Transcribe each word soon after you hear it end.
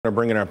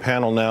Bringing our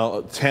panel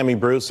now, Tammy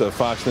Bruce, a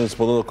Fox News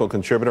political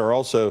contributor,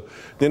 also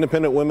the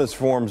Independent Women's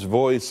Forum's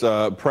Voice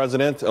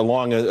president,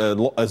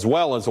 as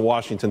well as a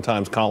Washington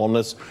Times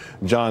columnist,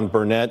 John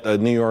Burnett, a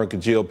New York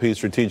GOP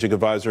strategic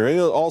advisor,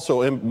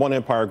 also One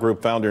Empire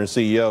Group founder and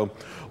CEO,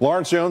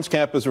 Lawrence Jones,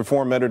 campus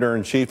reform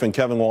editor-in-chief, and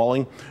Kevin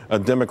Walling, a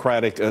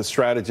Democratic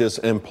strategist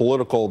and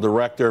political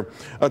director.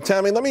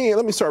 Tammy, let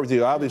me start with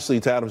you. Obviously,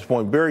 to Adam's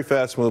point, very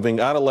fast-moving,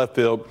 out of left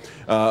field.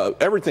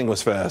 Everything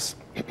was fast.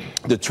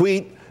 The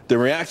tweet, the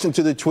reaction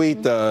to the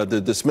tweet,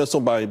 the dismissal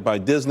by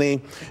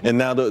Disney, and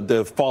now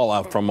the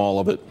fallout from all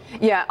of it.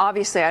 Yeah,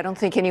 obviously, I don't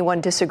think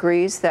anyone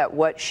disagrees that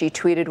what she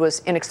tweeted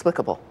was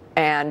inexplicable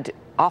and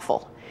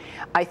awful.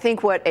 I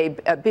think what a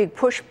big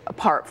push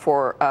apart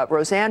for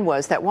Roseanne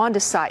was that Wanda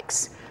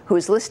Sykes, who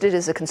is listed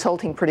as a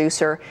consulting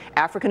producer,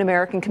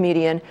 African-American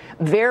comedian,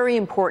 very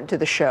important to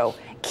the show,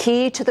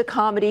 key to the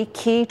comedy,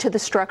 key to the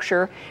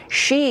structure.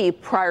 She,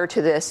 prior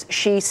to this,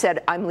 she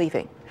said, "I'm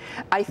leaving."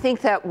 I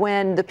think that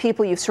when the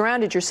people you've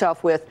surrounded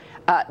yourself with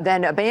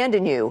then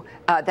abandon you,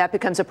 that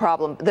becomes a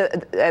problem.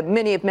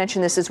 Many have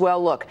mentioned this as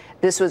well. Look,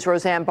 this was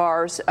Roseanne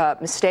Barr's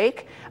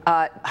mistake.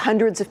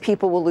 Hundreds of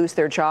people will lose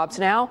their jobs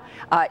now.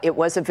 It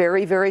was a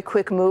very, very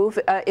quick move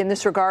in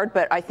this regard,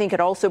 but I think it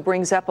also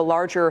brings up a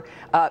larger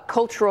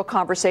cultural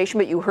conversation.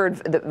 But you heard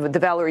the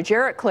Valerie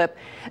Jarrett clip.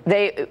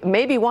 They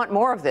maybe want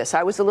more of this.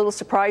 I was a little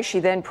surprised she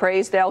then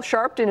praised Al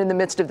Sharpton in the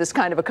midst of this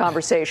kind of a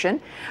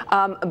conversation.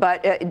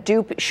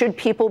 Should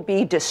people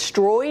be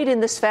destroyed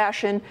in this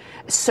fashion?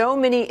 So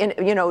many,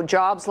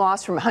 jobs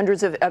lost from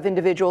hundreds of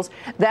individuals.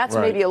 That's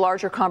right. Maybe a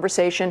larger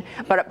conversation.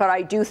 But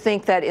I do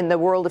think that in the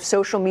world of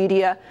social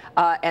media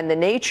and the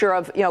nature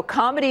of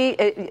comedy,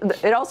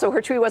 it also,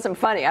 her tweet wasn't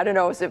funny. I don't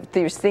know if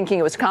he was thinking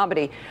it was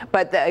comedy,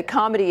 but the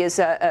comedy is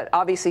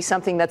obviously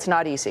something that's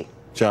not easy.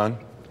 John?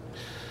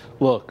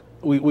 Look,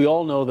 we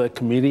all know that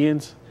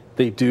comedians,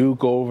 they do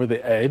go over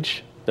the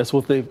edge. That's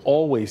what they've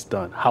always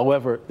done.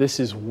 However, this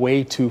is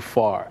way too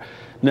far.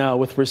 Now,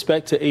 with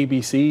respect to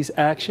ABC's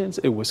actions,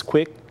 it was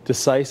quick,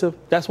 decisive.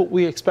 That's what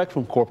we expect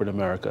from corporate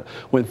America.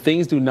 When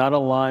things do not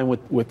align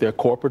with their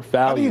corporate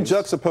values. How do you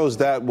juxtapose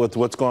that with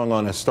what's going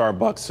on at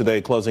Starbucks today,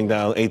 closing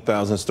down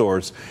 8,000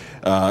 stores,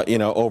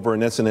 over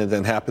an incident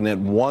that happened at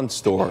one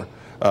store?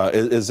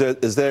 Is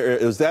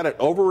that an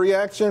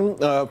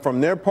overreaction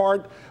from their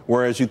part,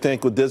 whereas you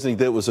think what Disney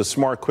did was a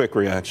smart, quick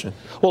reaction?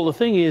 Well, the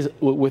thing is,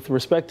 with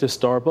respect to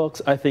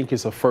Starbucks, I think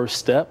it's a first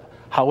step.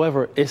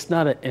 However, it's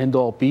not an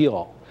end-all,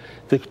 be-all.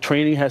 The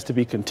training has to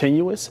be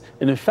continuous.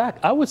 And in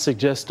fact, I would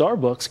suggest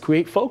Starbucks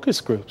create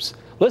focus groups.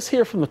 Let's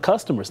hear from the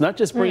customers, not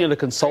just bring in a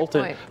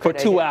consultant for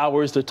 2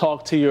 hours to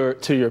talk to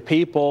your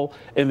people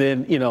and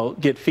then,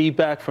 get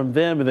feedback from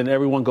them and then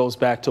everyone goes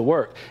back to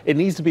work. It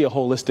needs to be a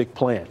holistic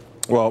plan.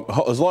 Well,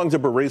 as long as the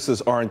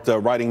baristas aren't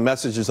writing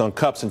messages on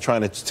cups and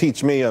trying to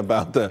teach me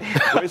about the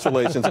race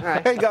relations.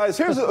 Right. Hey, guys,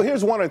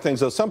 here's one of the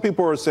things, though. Some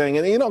people are saying,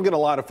 and you don't get a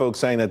lot of folks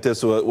saying that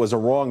this was a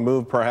wrong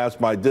move, perhaps,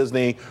 by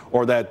Disney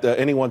or that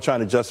anyone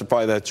trying to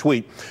justify that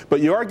tweet.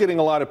 But you are getting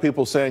a lot of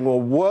people saying, well,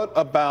 what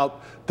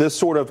about this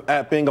sort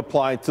of being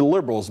applied to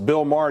liberals?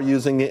 Bill Maher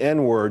using the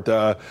N-word,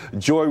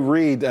 Joy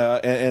Reid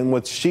and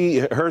what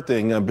her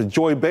thing,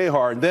 Joy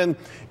Behar. And then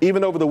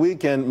even over the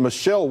weekend,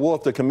 Michelle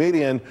Wolf, the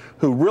comedian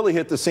who really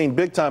hit the scene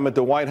big time at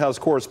the White House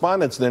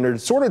Correspondents' Dinner,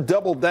 sort of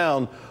doubled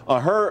down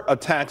on her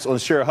attacks on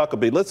Sarah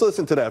Huckabee. Let's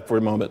listen to that for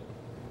a moment.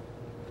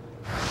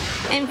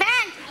 In fact,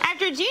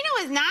 after Gina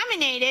was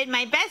nominated,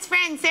 my best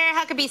friend Sarah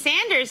Huckabee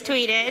Sanders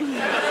tweeted,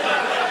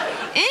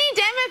 "Any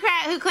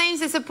Democrat who claims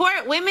to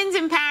support women's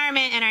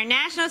empowerment and our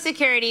national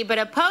security but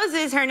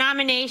opposes her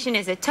nomination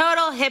is a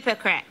total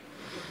hypocrite."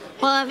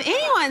 Well, if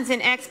anyone's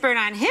an expert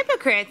on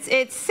hypocrites,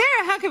 it's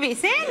Sarah Huckabee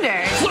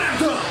Sanders.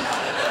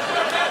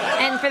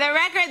 And for the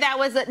record, that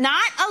was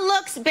not a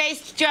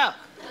looks-based joke.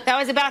 That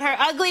was about her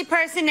ugly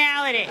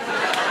personality.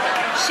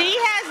 She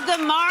has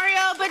the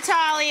Mario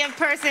Batali of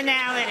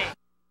personality.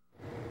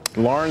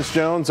 Lawrence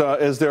Jones,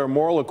 is there a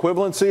moral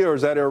equivalency or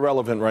is that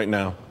irrelevant right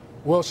now?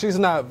 Well, she's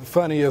not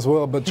funny as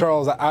well, but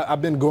Charles,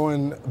 I've been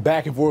going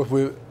back and forth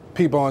with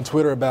people on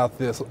Twitter about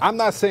this. I'm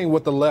not saying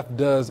what the left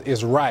does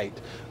is right,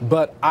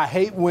 but I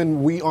hate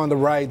when we on the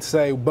right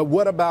say, but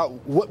what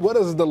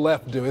does the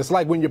left do? It's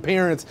like when your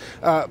parents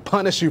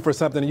punish you for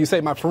something and you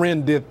say, my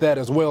friend did that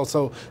as well,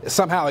 so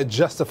somehow it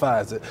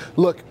justifies it.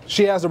 Look,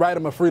 she has the right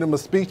of freedom of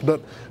speech,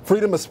 but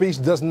freedom of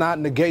speech does not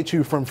negate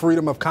you from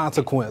freedom of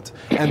consequence.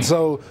 And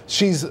so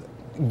she's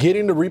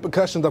getting the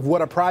repercussions of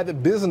what a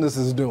private business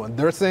is doing.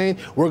 They're saying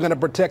we're going to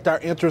protect our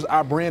interests,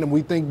 our brand, and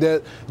we think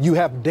that you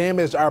have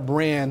damaged our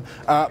brand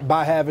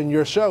by having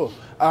your show.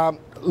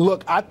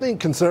 Look, I think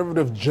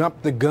conservatives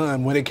jumped the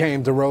gun when it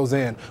came to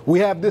Roseanne. We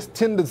have this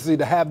tendency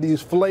to have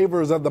these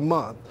flavors of the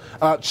month.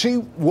 She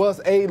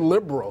was a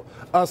liberal,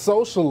 a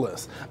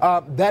socialist.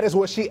 That is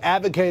what she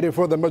advocated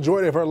for the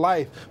majority of her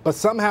life. But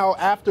somehow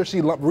after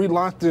she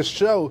relaunched this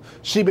show,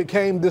 she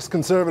became this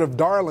conservative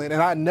darling, and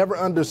I never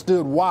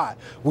understood why.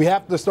 We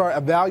have to start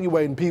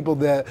evaluating people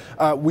that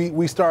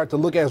we start to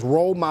look as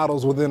role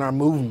models within our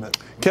movement.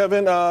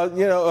 Kevin,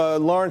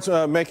 Lawrence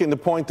making the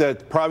point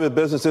that private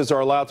businesses are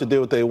allowed to do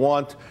what they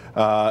want.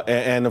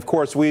 And of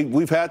course,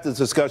 we've had this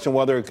discussion,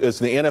 whether it's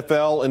the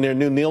NFL and their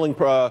new kneeling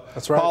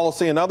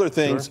policy and other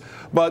things. Sure.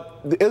 But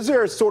is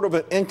there sort of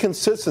an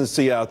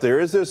inconsistency out there?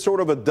 Is there sort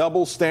of a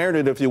double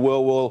standard, if you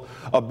will?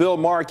 Will Bill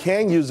Maher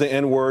can use the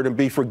N-word and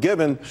be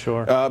forgiven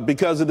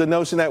because of the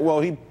notion that, well,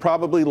 he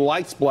probably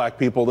likes black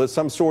people? There's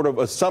some sort of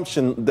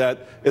assumption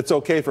that it's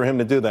okay for him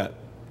to do that.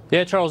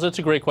 Yeah, Charles, that's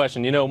a great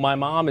question. You know, my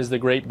mom is the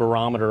great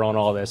barometer on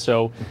all this.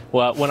 So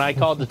when I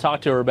called to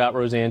talk to her about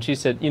Roseanne, she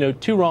said, you know,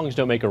 two wrongs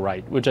don't make a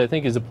right, which I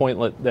think is the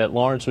point that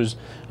Lawrence was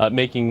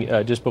making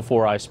just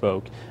before I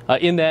spoke,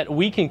 in that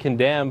we can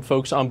condemn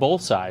folks on both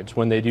sides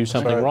when they do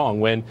something wrong.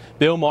 When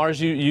Bill Maher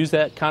used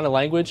that kind of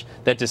language,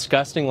 that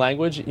disgusting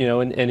language, you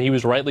know, and he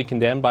was rightly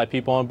condemned by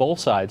people on both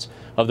sides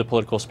of the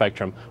political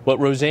spectrum. What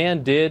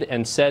Roseanne did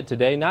and said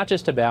today, not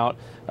just about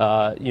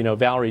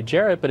Valerie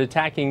Jarrett, but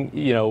attacking,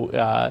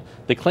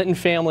 the Clinton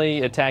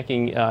family,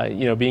 attacking,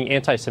 being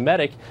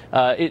anti-Semitic,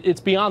 it's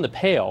beyond the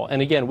pale.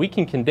 And again, we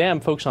can condemn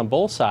folks on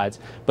both sides.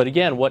 But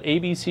again, what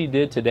ABC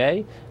did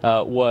today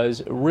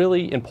was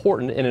really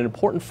important and an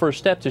important first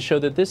step to show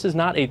that this is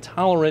not a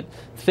tolerant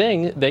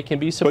thing that can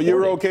be supported. But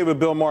you're okay with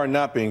Bill Maher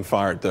not being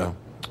fired, though?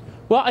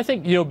 Well, I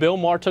think, Bill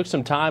Maher took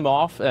some time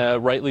off,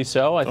 rightly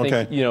so. I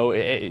think,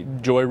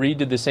 Joy Reid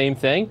did the same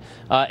thing.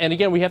 And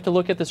again, we have to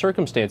look at the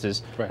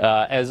circumstances. Right.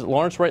 As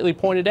Lawrence rightly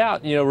pointed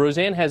out,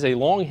 Roseanne has a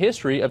long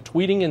history of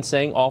tweeting and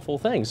saying awful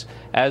things,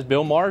 as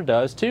Bill Maher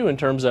does, too, in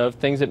terms of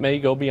things that may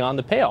go beyond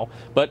the pale.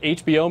 But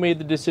HBO made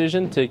the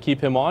decision to keep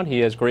him on.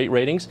 He has great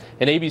ratings.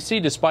 And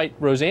ABC, despite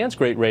Roseanne's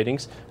great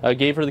ratings,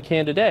 gave her the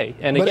can today.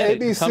 And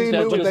again, it comes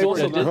down to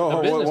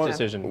a business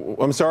decision.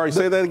 I'm sorry,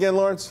 say that again,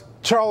 Lawrence?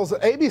 Charles,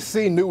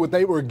 ABC knew what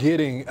they were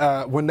getting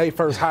when they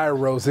first hired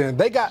Roseanne.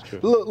 They got,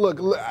 look,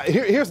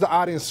 here's the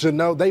audience should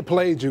know, they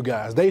played you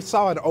guys. They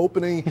saw an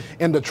opening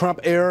in the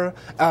Trump era,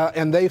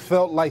 and they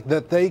felt like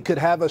that they could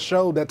have a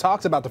show that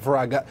talks about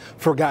the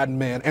forgotten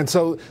man. And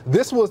so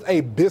this was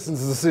a business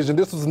decision.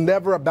 This was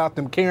never about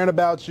them caring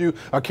about you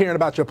or caring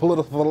about your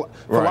political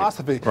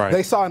philosophy. Right.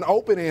 They saw an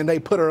opening and they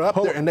put her up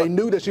there, and they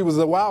knew that she was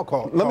a wild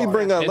card. Let me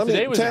bring up,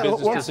 today was a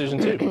business decision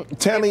too.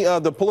 Tammy,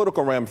 the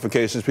political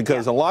ramifications,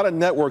 because a lot of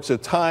networks are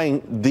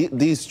tying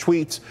these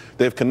tweets.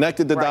 They've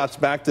connected the dots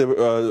back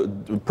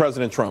to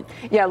President Trump.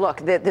 Yeah, look,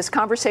 this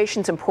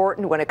conversation's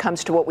important when it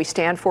comes to what we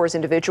stand for as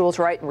individuals,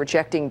 right, and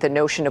rejecting the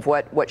notion of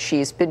what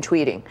she's been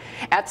tweeting.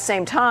 At the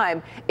same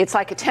time, it's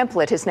like a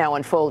template has now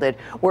unfolded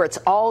where it's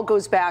all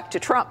goes back to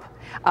Trump.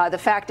 The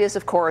fact is,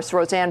 of course,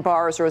 Roseanne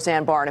Barr is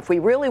Roseanne Barr. And if we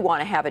really want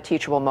to have a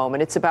teachable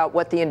moment, it's about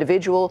what the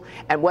individual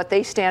and what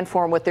they stand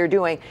for and what they're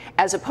doing,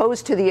 as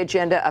opposed to the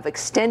agenda of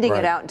extending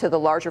it out into the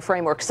larger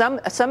framework.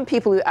 Some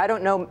people, I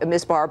don't know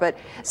Ms. Barr, but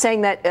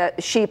saying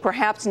that she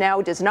perhaps now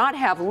does not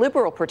have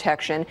liberal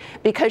protection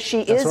because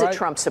she is a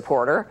Trump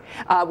supporter,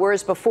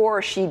 whereas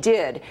before she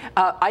did.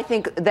 I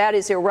think that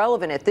is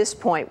irrelevant at this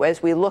point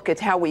as we look at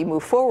how we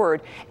move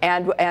forward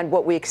and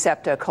what we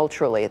accept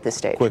culturally at this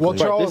stage. Well,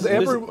 Charles,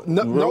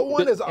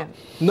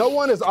 no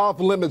one is off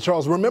limits,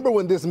 Charles. Remember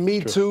when this Me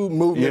Too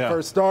movement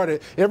first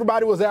started,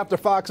 everybody was after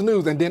Fox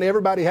News, and then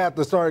everybody had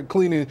to start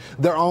cleaning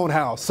their own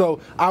house. So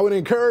I would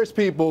encourage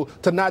people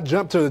to not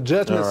jump to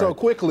judgment so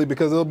quickly,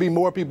 because there'll be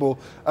more people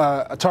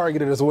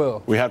targeted as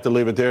well. We have to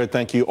leave it there.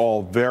 Thank you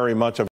all very much.